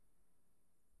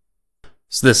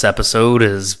So this episode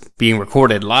is being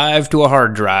recorded live to a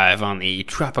hard drive on the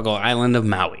tropical island of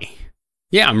Maui.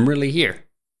 Yeah, I'm really here.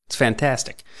 It's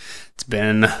fantastic. It's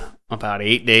been about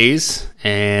 8 days,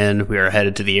 and we are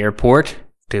headed to the airport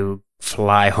to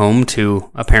fly home to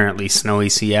apparently snowy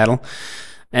Seattle,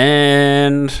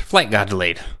 and flight got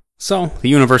delayed. So the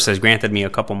universe has granted me a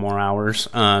couple more hours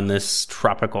on this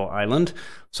tropical island,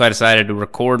 so I decided to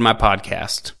record my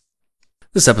podcast.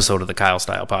 This episode of the Kyle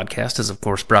Style Podcast is, of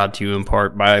course, brought to you in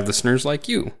part by listeners like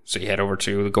you. So you head over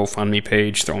to the GoFundMe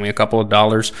page, throw me a couple of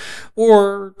dollars,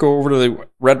 or go over to the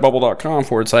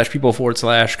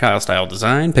redbubble.com/people/Kyle Style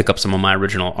Design, pick up some of my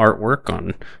original artwork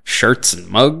on shirts and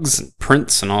mugs and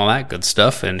prints and all that good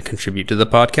stuff, and contribute to the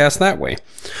podcast that way.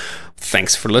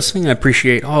 Thanks for listening. I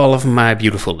appreciate all of my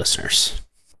beautiful listeners.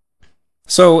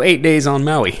 So 8 days on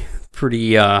Maui.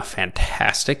 Pretty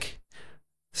fantastic.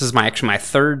 This is my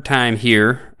third time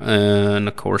here in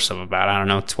the course of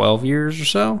about, 12 years or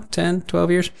so. 10, 12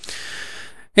 years.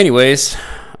 Anyways,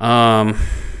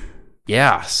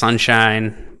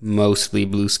 sunshine, mostly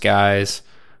blue skies,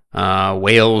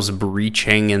 whales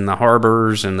breaching in the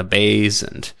harbors and the bays,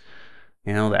 and,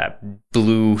 that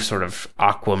blue sort of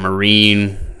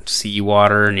aquamarine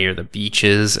seawater near the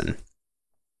beaches, and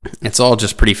it's all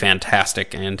just pretty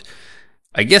fantastic. And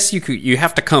I guess you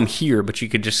have to come here, but you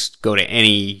could just go to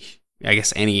any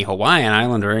Hawaiian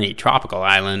island or any tropical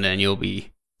island, and you'll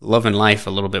be loving life a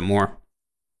little bit more.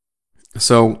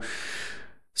 So,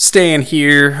 staying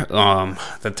here, the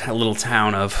little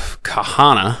town of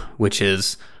Kahana, which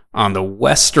is on the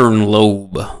western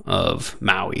lobe of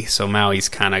Maui. So Maui's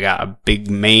kind of got a big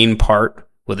main part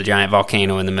with a giant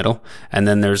volcano in the middle, and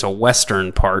then there's a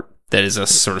western part that is a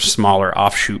sort of smaller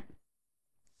offshoot.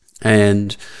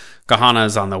 And Kahana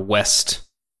is on the west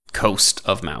coast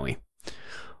of Maui.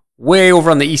 Way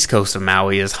over on the east coast of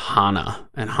Maui is Hana.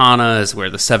 And Hana is where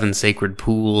the 7 sacred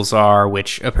pools are,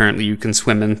 which apparently you can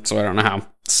swim in, so I don't know how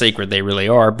sacred they really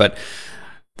are, but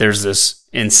there's this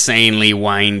insanely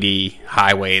windy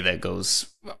highway that goes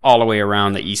all the way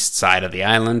around the east side of the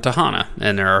island to Hana.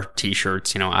 And there are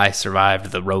t-shirts, I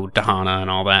survived the road to Hana and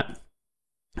all that.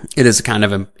 It is kind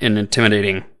of an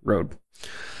intimidating road.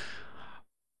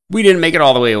 We didn't make it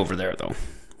all the way over there, though.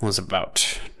 It was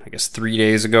about, 3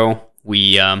 days ago.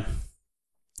 We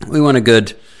went a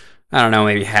good,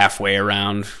 maybe halfway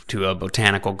around to a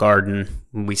botanical garden.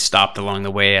 We stopped along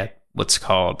the way at what's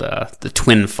called the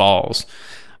Twin Falls.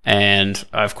 And,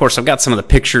 of course, I've got some of the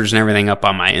pictures and everything up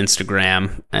on my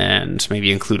Instagram, and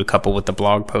maybe include a couple with the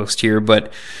blog post here.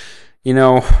 But,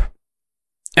 I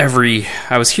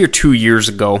was here 2 years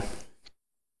ago,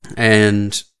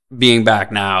 and being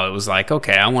back now, it was like,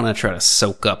 okay, I want to try to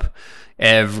soak up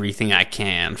everything I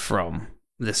can from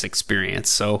this experience.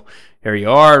 So here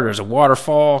you are, there's a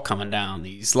waterfall coming down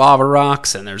these lava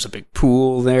rocks, and there's a big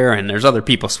pool there, and there's other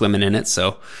people swimming in it.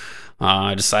 So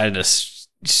I decided to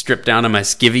strip down to my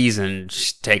skivvies and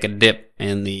take a dip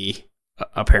in the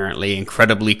apparently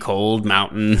incredibly cold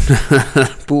mountain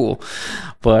pool.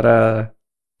 But,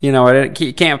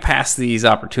 you can't pass these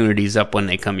opportunities up when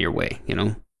they come your way,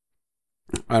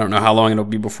 I don't know how long it'll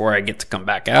be before I get to come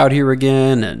back out here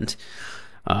again, and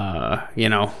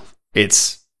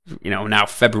it's now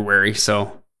February,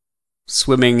 so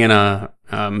swimming in a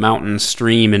mountain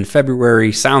stream in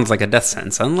February sounds like a death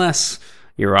sentence unless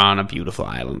you're on a beautiful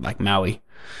island like Maui.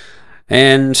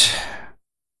 And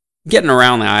getting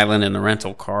around the island in the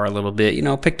rental car a little bit,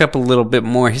 picked up a little bit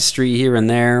more history here and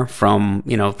there from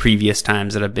previous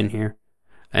times that I've been here.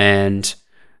 And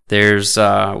there's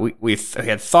we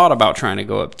had thought about trying to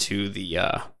go up to the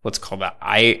what's called the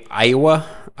Iowa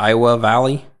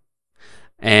Valley,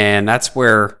 and that's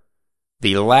where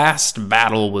the last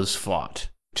battle was fought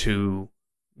to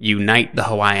unite the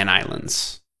Hawaiian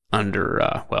Islands under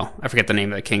I forget the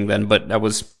name of the king then, but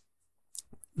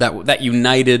that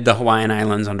united the Hawaiian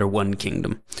Islands under one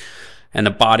kingdom, and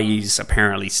the bodies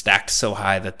apparently stacked so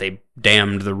high that they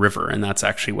dammed the river, and that's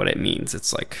actually what it means.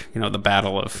 It's like the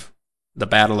battle of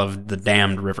the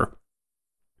damned river.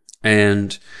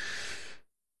 And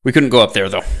we couldn't go up there,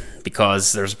 though,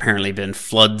 because there's apparently been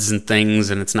floods and things,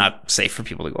 and it's not safe for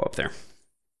people to go up there.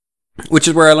 Which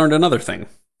is where I learned another thing.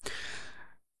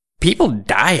 People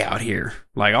die out here,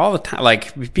 all the time.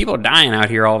 People dying out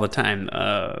here all the time.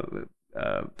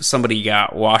 Somebody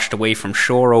got washed away from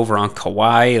shore over on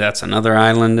Kauai. That's another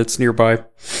island that's nearby.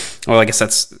 Well, I guess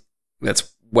that's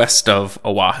west of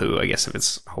Oahu. I guess if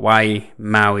it's Hawaii,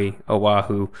 Maui,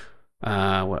 Oahu,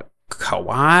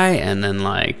 Kauai, and then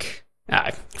I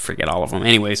forget all of them.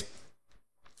 Anyways,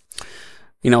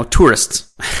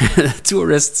 tourists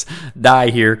die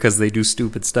here because they do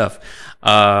stupid stuff.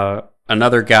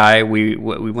 another guy, we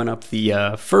went up the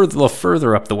little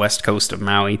further up the west coast of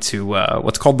Maui to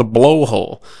what's called the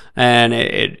Blowhole, and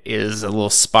it is a little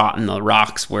spot in the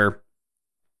rocks where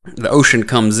the ocean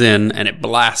comes in and it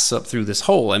blasts up through this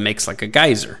hole and makes like a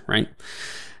geyser, right?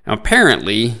 Now,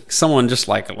 apparently, someone just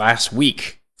like last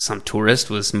week, some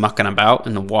tourist was mucking about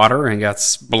in the water and got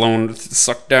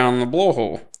sucked down the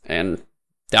blowhole and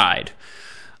died.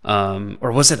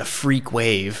 Or was it a freak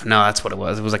wave? No, that's what it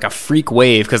was. It was like a freak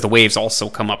wave because the waves also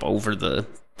come up over the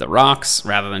rocks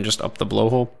rather than just up the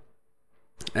blowhole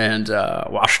and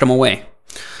washed them away.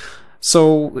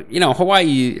 So,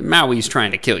 Maui's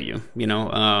trying to kill you,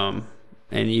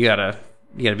 and you gotta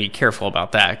be careful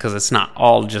about that because it's not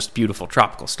all just beautiful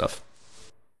tropical stuff.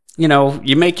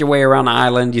 You make your way around the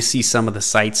island, you see some of the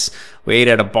sights. We ate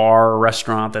at a bar or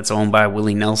restaurant that's owned by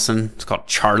Willie Nelson. It's called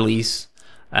Charlie's,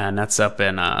 and that's up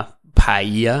in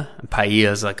Paia.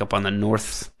 Paia is like up on the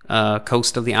north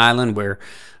coast of the island where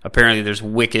apparently there's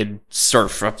wicked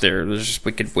surf up there. There's just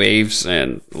wicked waves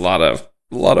and a lot of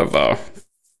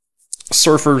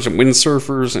surfers and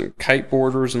windsurfers and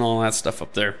kiteboarders and all that stuff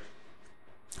up there.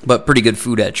 But pretty good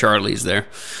food at Charlie's there.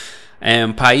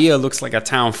 And Paia looks like a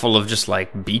town full of just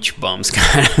like beach bums.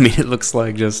 I mean, it looks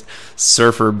like just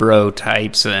surfer bro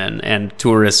types and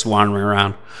tourists wandering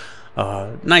around.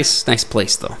 Nice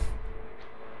place though.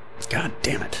 God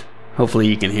damn it. Hopefully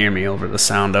you can hear me over the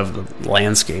sound of the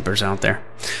landscapers out there.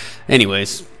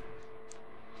 Anyways,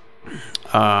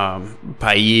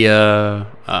 Paia,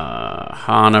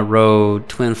 Hana Road,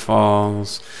 Twin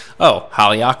Falls. Oh,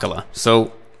 Haleakala.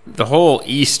 So the whole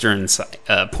eastern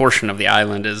portion of the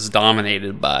island is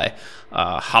dominated by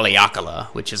Haleakala,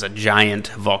 which is a giant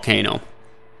volcano.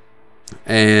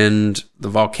 And the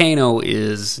volcano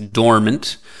is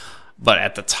dormant, but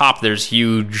at the top there's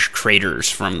huge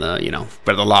craters from where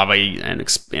the lava and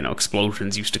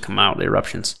explosions used to come out, the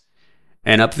eruptions.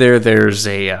 And up there's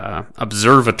a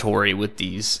observatory with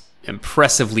these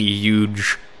impressively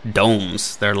huge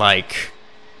domes. They're like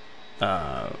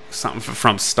something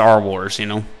from Star Wars,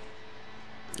 and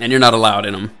you're not allowed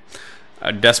in them.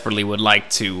 I desperately would like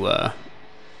to,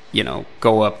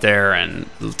 go up there and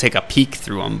take a peek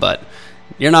through them, but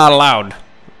you're not allowed.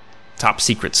 Top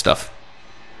secret stuff.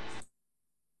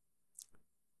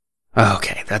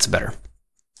 Okay, that's better.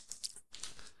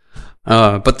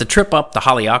 But the trip up the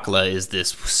Haleakala is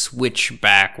this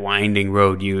switchback winding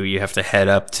road. You have to head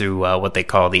up to what they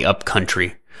call the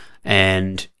upcountry,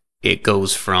 and it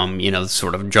goes from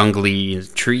sort of jungly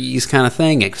trees kind of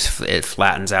thing. It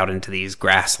flattens out into these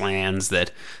grasslands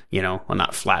that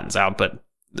not flattens out, but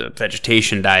the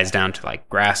vegetation dies down to like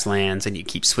grasslands, and you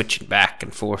keep switching back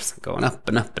and forth, going up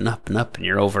and up and up and up, and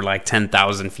you're over like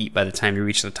 10,000 feet by the time you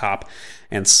reach the top.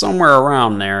 And somewhere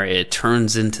around there, it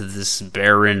turns into this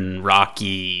barren,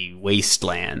 rocky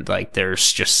wasteland. Like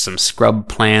there's just some scrub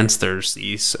plants. There's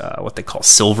these what they call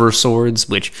silver swords,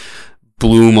 which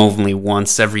bloom only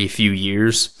once every few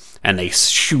years, and they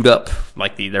shoot up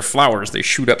like their flowers. They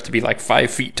shoot up to be like 5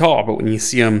 feet tall, but when you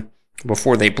see them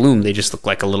before they bloom, they just look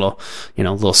like a little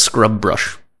scrub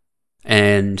brush.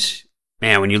 And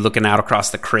man, when you're looking out across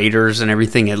the craters and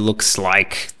everything, it looks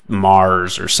like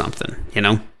Mars or something,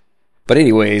 But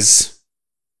anyways,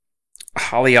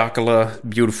 Haleakala,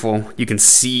 beautiful. You can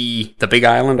see the big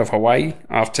island of Hawaii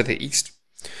off to the east.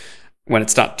 When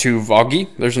it's not too foggy,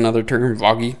 there's another term,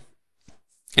 foggy.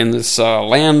 In this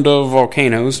land of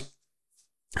volcanoes,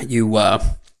 you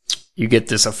get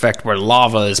this effect where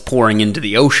lava is pouring into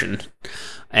the ocean,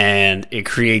 and it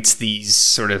creates these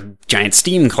sort of giant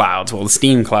steam clouds. Well, the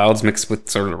steam clouds mix with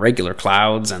sort of regular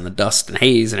clouds and the dust and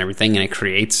haze and everything, and it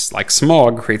creates, like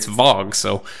smog, creates fog.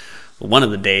 So one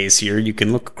of the days here, you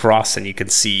can look across and you can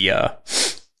see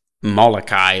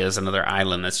Molokai is another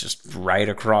island that's just right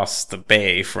across the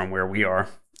bay from where we are,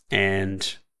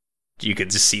 and you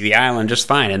could just see the island just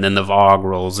fine, and then the fog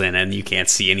rolls in and you can't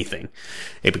see anything.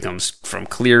 It becomes from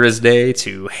clear as day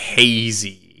to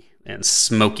hazy and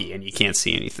smoky, and you can't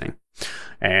see anything.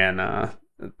 And the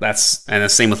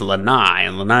same with Lanai.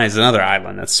 And Lanai is another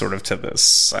island that's sort of to the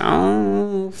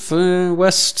southwest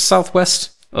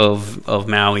of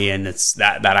Maui, and it's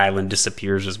that island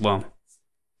disappears as well.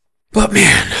 But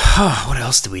man, what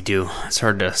else do we do? It's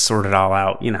hard to sort it all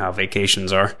out. You know how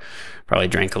vacations are. Probably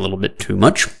drank a little bit too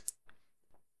much.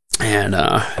 And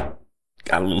got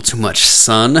a little too much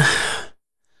sun.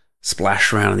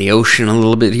 Splashed around in the ocean a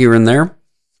little bit here and there.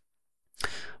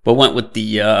 But went with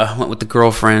the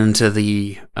girlfriend to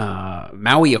the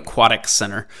Maui Aquatic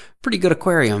Center. Pretty good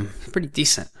aquarium. Pretty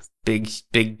decent.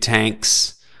 Big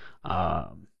tanks.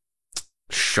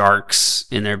 Sharks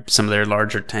in some of their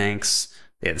larger tanks.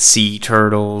 They had sea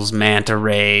turtles, manta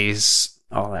rays,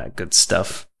 all that good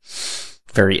stuff.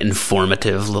 Very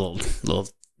informative little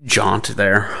jaunt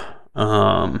there.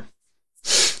 What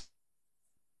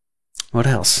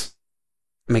else?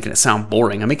 Making it sound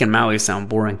boring. I'm making Maui sound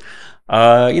boring.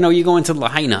 You go into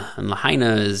Lahaina, and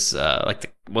Lahaina is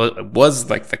was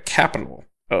like the capital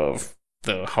of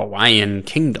the Hawaiian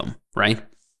kingdom, right?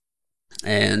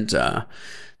 And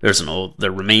there's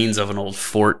the remains of an old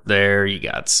fort there. You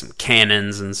got some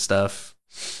cannons and stuff,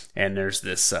 and there's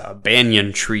this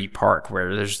banyan tree park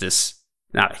where there's this,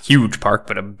 not a huge park,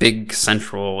 but a big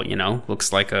central,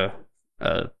 looks like a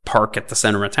park at the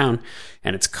center of town,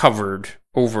 and it's covered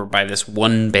over by this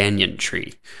one banyan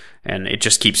tree, and it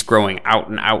just keeps growing out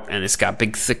and out, and it's got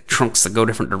big thick trunks that go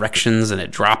different directions, and it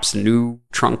drops new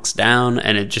trunks down,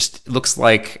 and it looks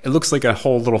like a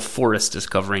whole little forest is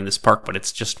covering this park, but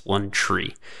it's just one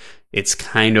tree. It's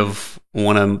kind of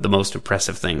one of the most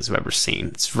impressive things I've ever seen.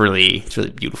 It's really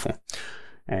beautiful.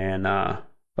 And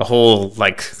the whole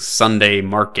like Saturday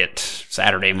market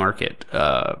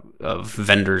of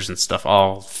vendors and stuff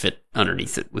all fit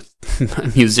underneath it with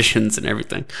musicians and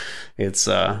everything. It's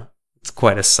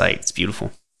quite a sight. It's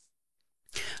beautiful.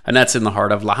 And that's in the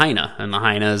heart of Lahaina. And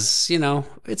Lahaina's,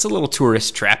 it's a little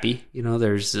tourist trappy.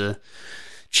 There's a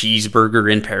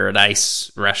cheeseburger in paradise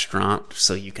restaurant,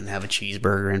 so you can have a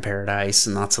cheeseburger in paradise,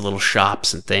 and lots of little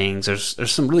shops and things.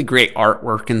 There's some really great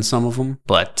artwork in some of them,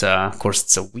 but of course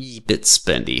it's a wee bit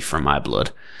spendy for my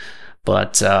blood.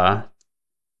 But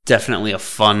definitely a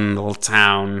fun little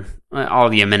town. All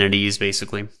the amenities,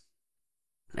 basically.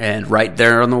 And right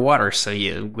there on the water, so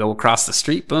you go across the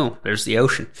street, boom, there's the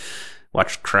ocean.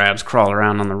 Watch crabs crawl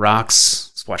around on the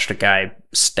rocks. Just watched a guy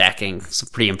stacking some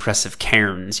pretty impressive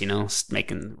cairns,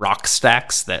 making rock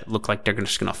stacks that look like they're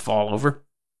just going to fall over.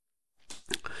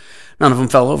 None of them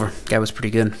fell over. Guy was pretty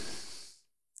good.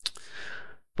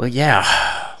 But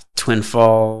yeah, Twin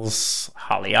Falls,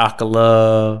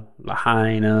 Haleakala,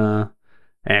 Lahaina,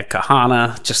 and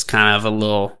Kahana, just kind of a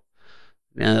little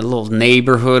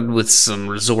neighborhood with some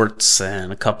resorts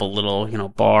and a couple little,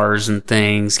 bars and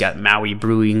things. Got Maui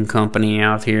Brewing Company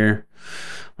out here.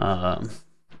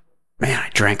 Man, I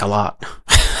drank a lot.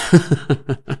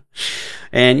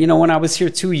 And, when I was here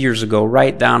 2 years ago,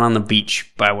 right down on the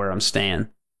beach by where I'm staying,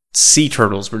 sea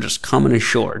turtles were just coming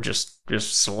ashore, just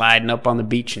sliding up on the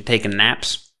beach and taking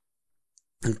naps.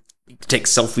 And you could take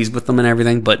selfies with them and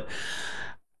everything, but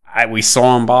we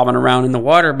saw them bobbing around in the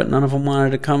water, but none of them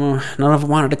wanted to come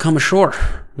ashore.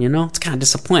 It's kind of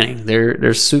disappointing.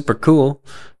 They're super cool.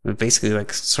 Basically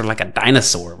sort of like a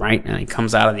dinosaur, right? And he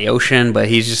comes out of the ocean, but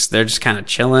they're just kind of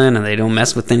chilling, and they don't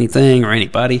mess with anything or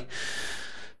anybody.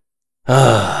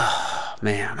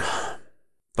 Man.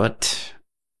 But,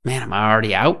 man, am I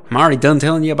already out? I'm already done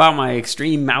telling you about my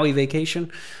extreme Maui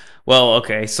vacation? Well,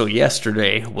 okay, so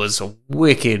yesterday was a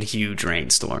wicked huge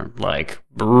rainstorm. Like,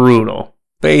 brutal.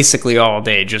 Basically all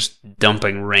day, just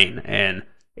dumping rain, and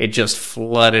it just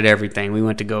flooded everything. We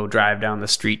went to go drive down the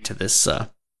street to this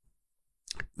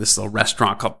little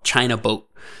restaurant called China Boat,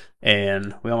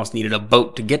 and we almost needed a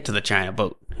boat to get to the China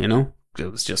Boat.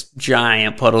 It was just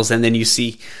giant puddles, and then you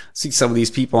see some of these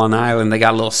people on the island. They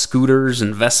got little scooters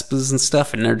and Vespas and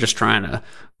stuff, and they're just trying to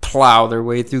plow their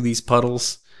way through these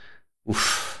puddles.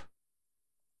 Oof.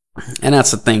 And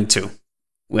that's the thing too.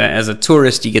 As a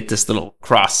tourist, you get this little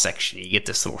cross section. You get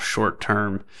this little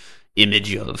short-term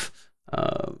image of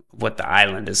what the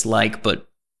island is like, but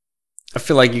I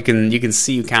feel like you can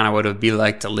see kind of what it would be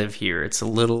like to live here. It's a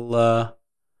little,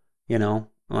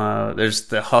 there's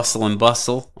the hustle and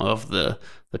bustle of the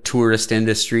tourist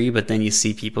industry, but then you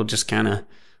see people just kind of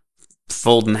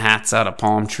folding hats out of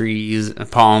palm trees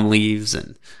and palm leaves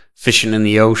and fishing in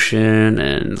the ocean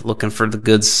and looking for the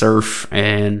good surf,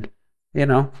 and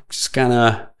just kind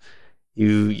of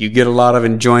you get a lot of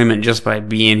enjoyment just by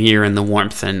being here in the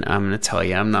warmth. And I'm going to tell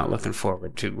you, I'm not looking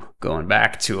forward to going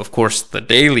back to, of course, the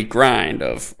daily grind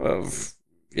of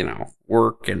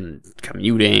work and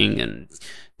commuting and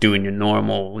doing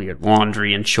your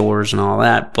laundry and chores and all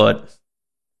that, but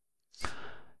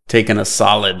taking a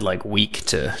solid week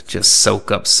to just soak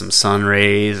up some sun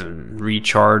rays and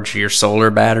recharge your solar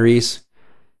batteries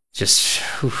just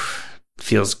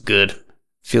feels good.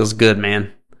 Feels good,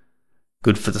 man.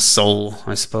 Good for the soul,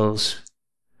 I suppose.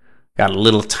 Got a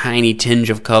little tiny tinge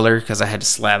of color because I had to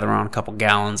slather on a couple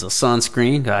gallons of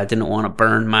sunscreen. I didn't want to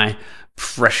burn my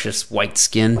precious white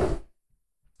skin.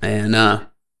 And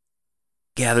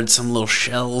gathered some little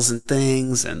shells and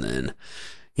things, and then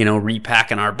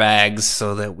repacking our bags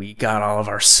so that we got all of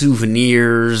our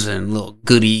souvenirs and little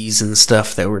goodies and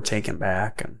stuff that we're taking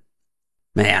back. And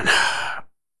man,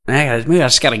 Maybe I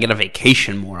just gotta get a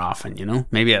vacation more often,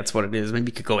 Maybe that's what it is.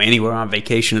 Maybe you could go anywhere on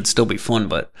vacation, it'd still be fun,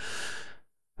 but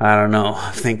I don't know.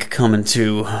 I think coming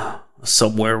to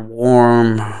somewhere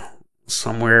warm,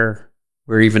 somewhere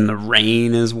where even the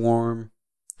rain is warm.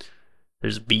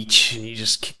 There's a beach, and you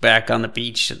just kick back on the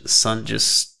beach, and the sun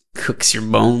just cooks your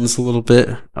bones a little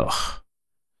bit. Oh,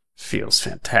 feels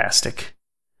fantastic.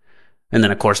 And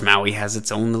then, of course, Maui has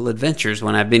its own little adventures.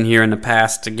 When I've been here in the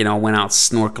past, went out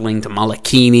snorkeling to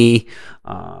Malakini,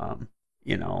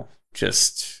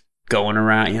 just going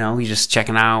around, you just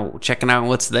checking out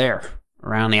what's there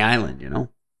around the island,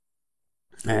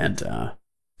 And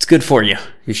it's good for you.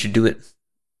 You should do it.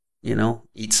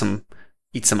 Eat some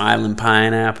island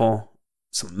pineapple.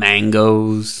 Some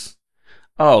mangoes.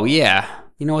 Oh, yeah.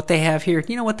 You know what they have here?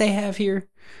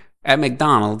 At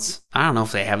McDonald's. I don't know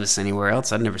if they have this anywhere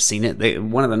else. I've never seen it.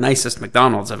 One of the nicest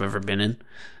McDonald's I've ever been in.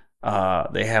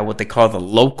 They have what they call the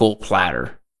local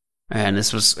platter. And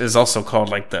this is also called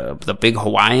like the big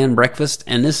Hawaiian breakfast.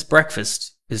 And this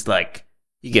breakfast is like,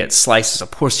 you get slices of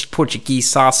Portuguese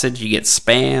sausage, you get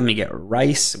Spam, you get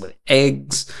rice with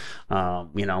eggs.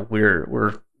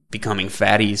 We're becoming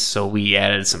fatties, so we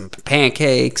added some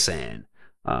pancakes and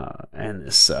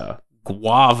this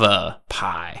guava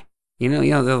pie. The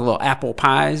little apple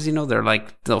pies. They're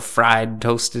like little fried,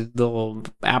 toasted little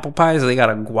apple pies. They got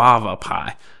a guava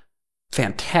pie.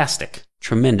 Fantastic,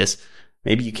 tremendous.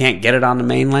 Maybe you can't get it on the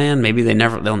mainland. Maybe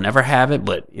they'll never have it.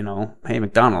 But hey,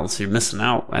 McDonald's, you're missing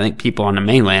out. I think people on the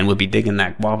mainland would be digging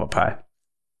that guava pie.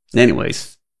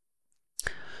 Anyways.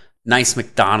 Nice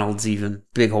McDonald's even.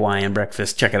 Big Hawaiian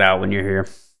breakfast. Check it out when you're here.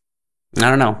 I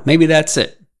don't know. Maybe that's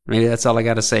it. Maybe that's all I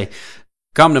got to say.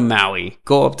 Come to Maui.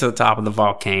 Go up to the top of the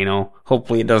volcano.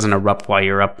 Hopefully it doesn't erupt while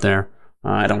you're up there.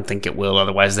 I don't think it will.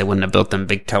 Otherwise they wouldn't have built them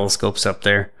big telescopes up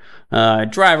there.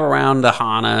 Drive around the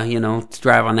Hana.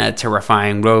 Drive on that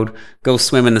terrifying road. Go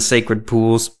swim in the sacred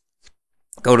pools.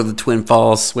 Go to the Twin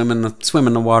Falls. Swim in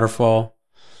the waterfall.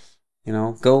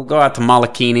 Go out to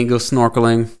Malakini. Go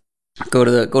snorkeling. Go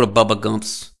to Bubba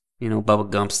Gump's,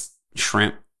 Bubba Gump's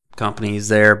shrimp company is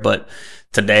there. But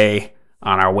today,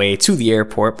 on our way to the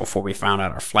airport, before we found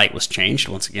out our flight was changed,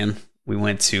 once again, we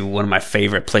went to one of my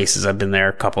favorite places. I've been there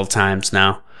a couple of times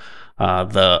now,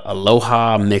 the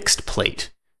Aloha Mixed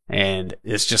Plate, and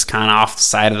it's just kind of off the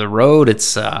side of the road.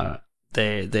 It's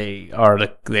they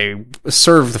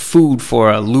serve the food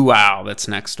for a luau that's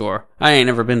next door. I ain't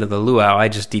never been to the luau. I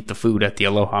just eat the food at the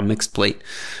Aloha Mixed Plate,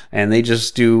 and they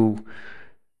do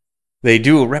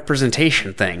a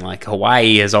representation thing. Like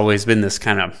Hawaii has always been this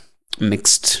kind of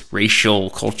mixed racial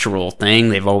cultural thing.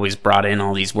 They've always brought in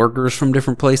all these workers from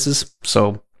different places.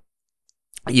 So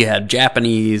you have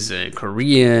Japanese and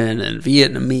Korean and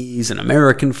Vietnamese and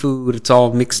American food. It's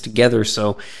all mixed together.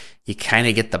 So you kind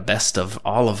of get the best of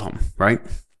all of them, right?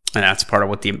 And that's part of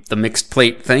what the mixed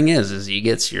plate thing is you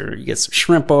get some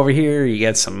shrimp over here, you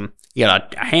got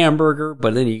a hamburger,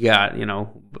 but then you got,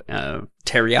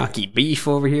 teriyaki beef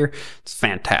over here. It's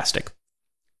fantastic.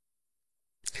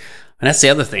 And that's the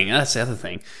other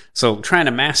thing. So trying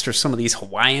to master some of these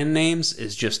Hawaiian names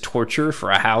is just torture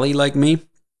for a haole like me.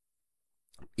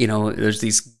 There's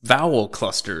these vowel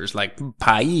clusters like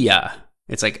Paia.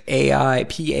 It's like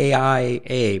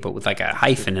A-I-P-A-I-A, but with like a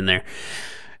hyphen in there.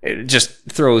 It just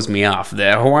throws me off.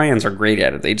 The Hawaiians are great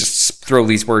at it. They just throw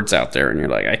these words out there, and you're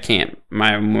like, I can't.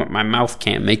 My mouth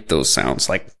can't make those sounds.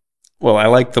 Like, well, I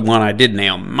like the one I did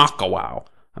nail, Makawao.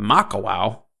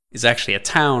 Makawao is actually a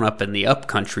town up in the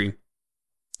upcountry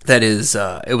that is,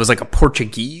 it was like a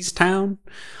Portuguese town.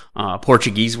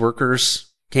 Portuguese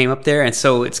workers came up there, and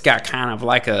so it's got kind of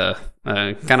like a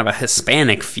kind of a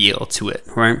Hispanic feel to it,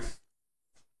 right?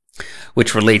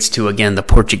 Which relates to, again, the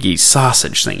Portuguese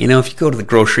sausage thing. If you go to the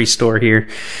grocery store here,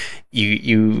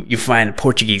 you find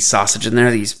Portuguese sausage, and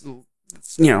they're these,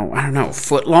 I don't know,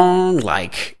 foot long.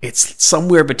 Like, it's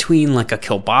somewhere between like a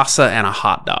kielbasa and a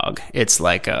hot dog. It's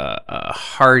like a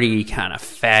hearty, kind of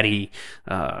fatty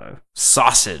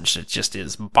sausage that just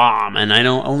is bomb. And I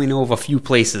only know of a few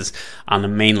places on the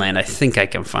mainland. I think I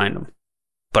can find them,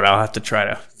 but I'll have to try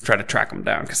to track them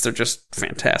down because they're just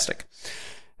fantastic.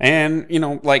 And,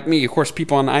 like me, of course,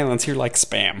 people on the islands here like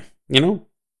Spam.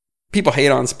 People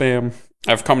hate on Spam.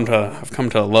 I've come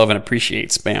to love and appreciate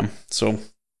Spam. So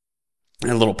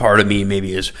a little part of me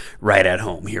maybe is right at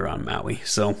home here on Maui.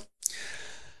 So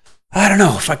I don't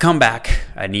know. If I come back,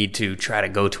 I need to try to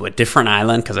go to a different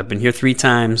island because I've been here 3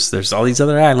 times. There's all these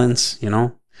other islands,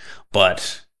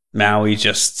 but Maui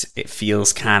it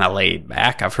feels kind of laid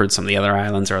back. I've heard some of the other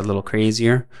islands are a little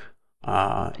crazier.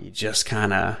 You just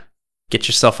kind of get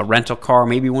yourself a rental car,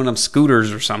 maybe one of them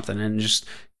scooters or something, and just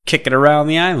kick it around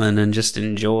the island and just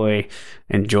enjoy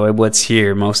what's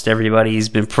here. Most everybody's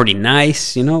been pretty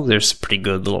nice, there's pretty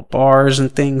good little bars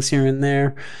and things here and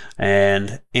there,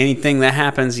 and anything that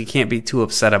happens you can't be too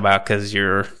upset about because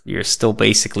you're still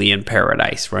basically in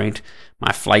paradise, right?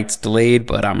 My flight's delayed,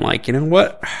 but I'm like, you know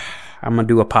what, I'm gonna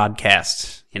do a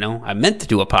podcast. I meant to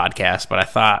do a podcast, but I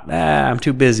thought, I'm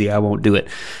too busy, I won't do it.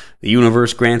 The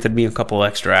universe granted me a couple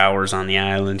extra hours on the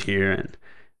island here, and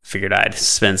figured I'd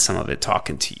spend some of it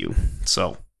talking to you.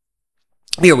 So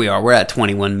here we are. We're at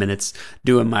 21 minutes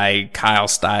doing my Kyle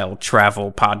style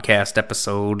travel podcast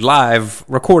episode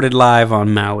recorded live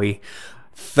on Maui.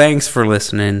 Thanks for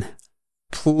listening.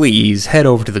 Please head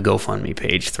over to the GoFundMe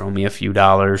page. Throw me a few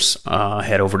dollars.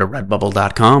 Head over to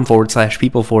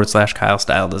redbubble.com/people/Kyle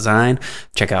Style Design.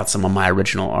 Check out some of my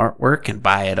original artwork and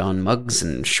buy it on mugs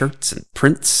and shirts and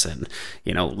prints and,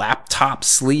 laptop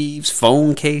sleeves,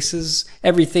 phone cases,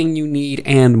 everything you need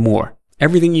and more.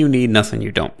 Everything you need, nothing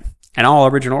you don't. And all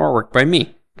original artwork by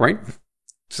me, right?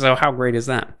 So how great is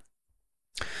that?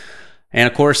 And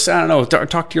of course, I don't know,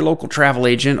 talk to your local travel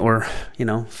agent or,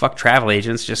 fuck travel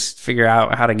agents. Just figure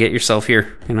out how to get yourself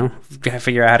here,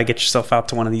 figure out how to get yourself out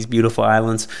to one of these beautiful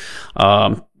islands.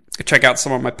 Check out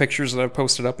some of my pictures that I've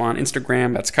posted up on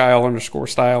Instagram. That's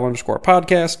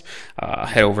Kyle_style_podcast.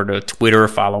 Head over to Twitter.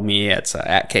 Follow me. It's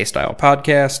at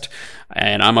KStylePodcast.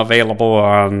 And I'm available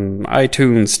on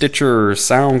iTunes, Stitcher,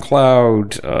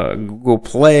 SoundCloud, Google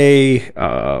Play.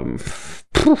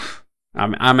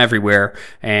 I'm everywhere,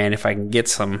 and if I can get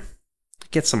some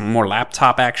more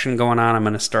laptop action going on, I'm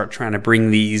going to start trying to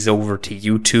bring these over to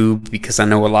YouTube, because I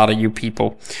know a lot of you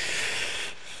people,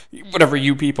 whatever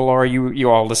you people are, you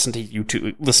all listen to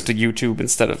YouTube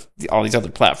instead of all these other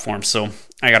platforms. So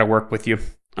I got to work with you.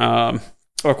 Of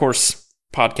course,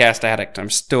 Podcast Addict. I'm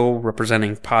still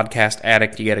representing Podcast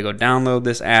Addict. You got to go download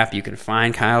this app. You can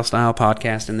find Kyle Style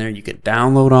Podcast in there. You can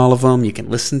download all of them. You can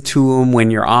listen to them when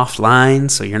you're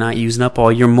offline, so you're not using up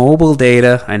all your mobile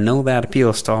data. I know that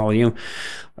appeals to all of you.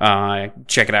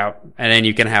 Check it out. And then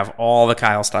you can have all the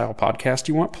Kyle Style Podcast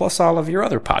you want, plus all of your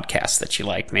other podcasts that you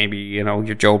like. Maybe,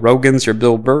 your Joe Rogans, your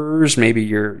Bill Burrs, maybe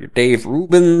your Dave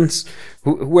Rubins,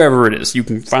 whoever it is. You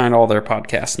can find all their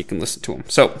podcasts and you can listen to them.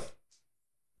 So,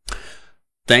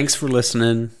 thanks for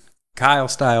listening. Kyle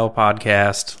Style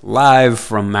Podcast, live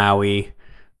from Maui.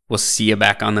 We'll see you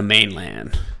back on the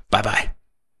mainland. Bye-bye.